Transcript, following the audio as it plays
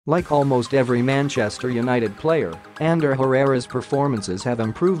Like almost every Manchester United player, Ander Herrera's performances have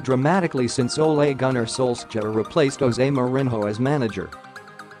improved dramatically since Ole Gunnar Solskjaer replaced Jose Mourinho as manager.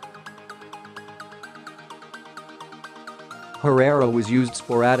 Herrera was used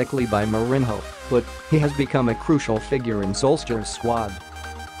sporadically by Mourinho, but he has become a crucial figure in Solskjaer's squad.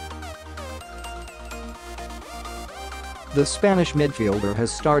 The Spanish midfielder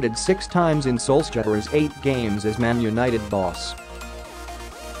has started 6 times in Solskjaer's 8 games as Man United boss.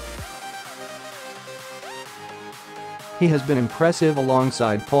 He has been impressive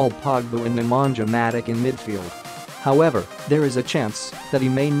alongside Paul Pogba and Nemanja Matic in midfield. However, there is a chance that he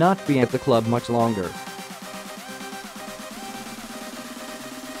may not be at the club much longer.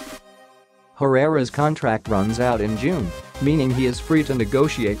 Herrera's contract runs out in June, meaning he is free to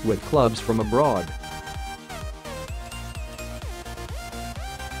negotiate with clubs from abroad.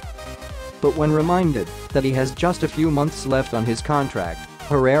 But when reminded that he has just a few months left on his contract,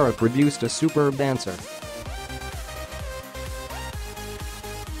 Herrera produced a superb answer.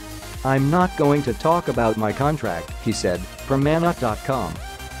 "I'm not going to talk about my contract," he said, for Man Utd.com.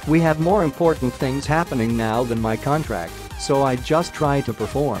 "We have more important things happening now than my contract, so I just try to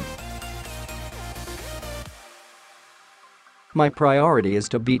perform. My priority is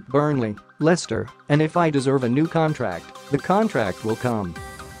to beat Burnley, Leicester, and if I deserve a new contract, the contract will come.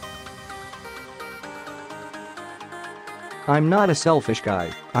 I'm not a selfish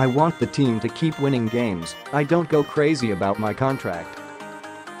guy, I want the team to keep winning games, I don't go crazy about my contract."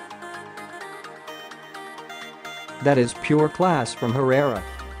 That is pure class from Herrera.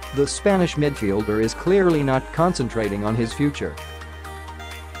 The Spanish midfielder is clearly not concentrating on his future.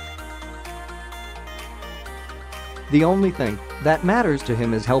 The only thing that matters to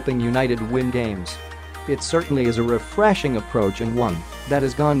him is helping United win games. It certainly is a refreshing approach and one that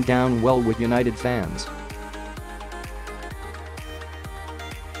has gone down well with United fans.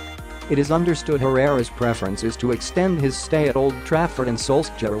 It is understood Herrera's preference is to extend his stay at Old Trafford, and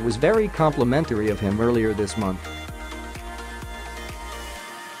Solskjaer was very complimentary of him earlier this month.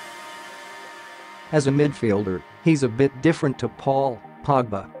 As a midfielder, he's a bit different to Paul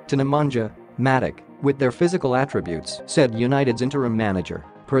Pogba, to Nemanja Matic, with their physical attributes, said United's interim manager,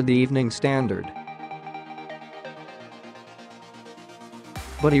 per the Evening Standard.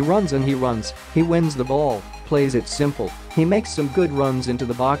 But he runs and he runs, he wins the ball, plays it simple, he makes some good runs into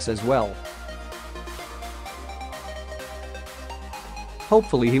the box as well.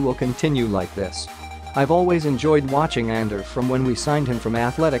 Hopefully he will continue like this. I've always enjoyed watching Ander from when we signed him from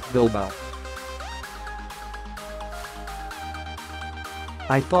Athletic Bilbao.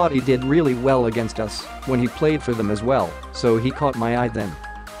 I thought he did really well against us when he played for them as well, so he caught my eye then.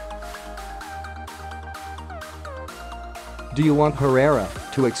 Do you want Herrera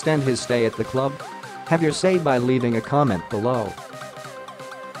to extend his stay at the club? Have your say by leaving a comment below.